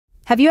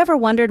Have you ever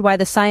wondered why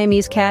the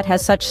Siamese cat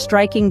has such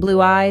striking blue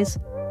eyes?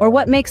 Or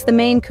what makes the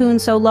Maine Coon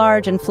so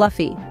large and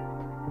fluffy?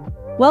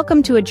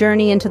 Welcome to a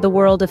journey into the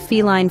world of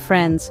feline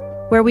friends,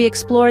 where we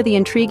explore the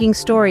intriguing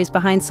stories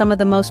behind some of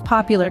the most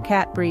popular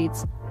cat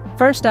breeds.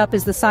 First up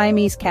is the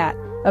Siamese cat,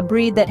 a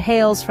breed that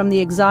hails from the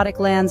exotic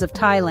lands of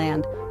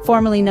Thailand,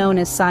 formerly known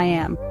as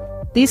Siam.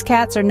 These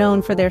cats are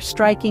known for their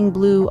striking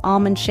blue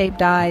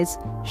almond-shaped eyes,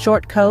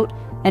 short coat,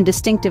 and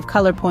distinctive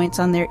color points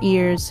on their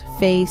ears,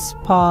 face,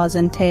 paws,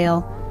 and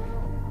tail.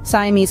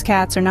 Siamese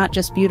cats are not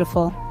just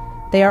beautiful,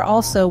 they are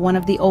also one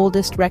of the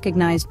oldest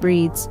recognized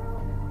breeds.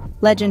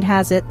 Legend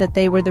has it that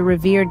they were the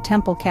revered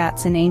temple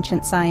cats in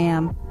ancient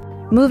Siam.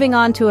 Moving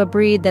on to a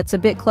breed that's a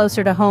bit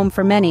closer to home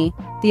for many,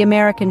 the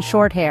American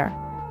Shorthair.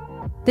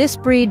 This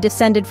breed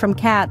descended from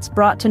cats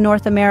brought to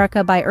North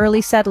America by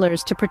early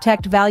settlers to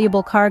protect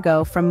valuable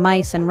cargo from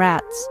mice and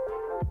rats.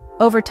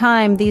 Over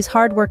time, these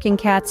hardworking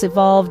cats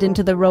evolved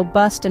into the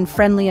robust and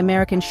friendly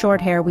American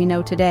Shorthair we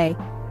know today.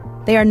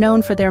 They are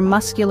known for their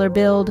muscular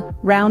build,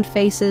 round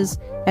faces,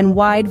 and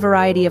wide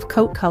variety of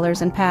coat colors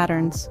and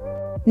patterns.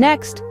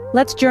 Next,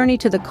 let's journey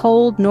to the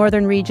cold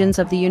northern regions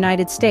of the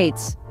United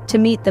States to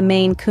meet the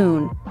Maine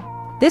Coon.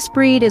 This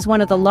breed is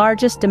one of the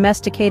largest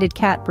domesticated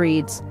cat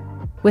breeds.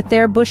 With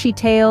their bushy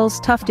tails,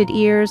 tufted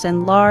ears,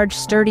 and large,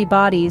 sturdy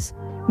bodies,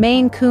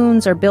 Maine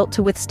Coons are built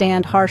to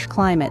withstand harsh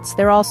climates.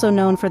 They're also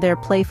known for their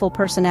playful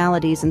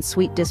personalities and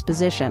sweet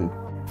disposition.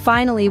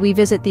 Finally, we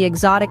visit the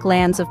exotic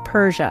lands of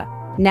Persia,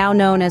 now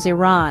known as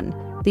Iran,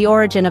 the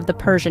origin of the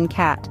Persian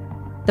cat.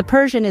 The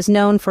Persian is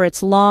known for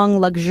its long,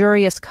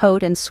 luxurious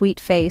coat and sweet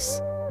face.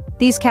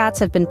 These cats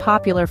have been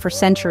popular for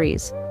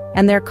centuries,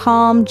 and their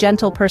calm,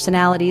 gentle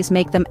personalities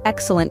make them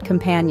excellent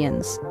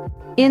companions.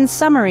 In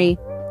summary,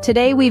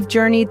 today we've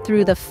journeyed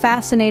through the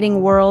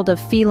fascinating world of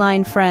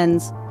feline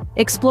friends,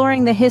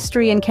 exploring the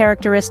history and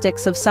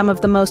characteristics of some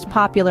of the most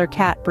popular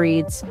cat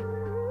breeds.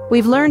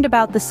 We've learned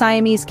about the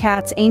Siamese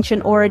cat's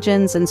ancient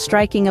origins and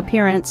striking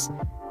appearance,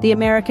 the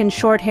American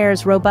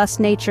Shorthair's robust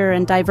nature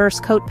and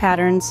diverse coat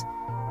patterns,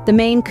 the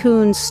Maine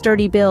Coon's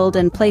sturdy build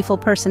and playful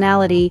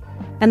personality,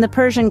 and the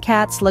Persian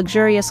cat's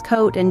luxurious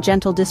coat and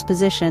gentle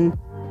disposition.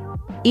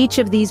 Each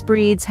of these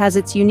breeds has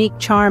its unique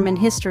charm and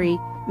history,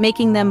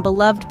 making them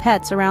beloved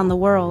pets around the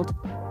world.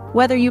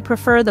 Whether you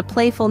prefer the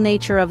playful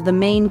nature of the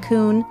Maine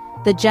Coon,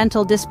 the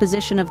gentle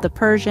disposition of the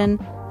Persian,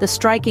 the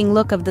striking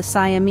look of the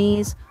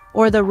Siamese,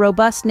 or the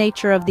robust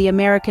nature of the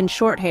American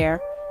Shorthair,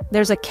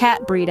 there's a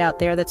cat breed out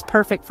there that's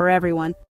perfect for everyone.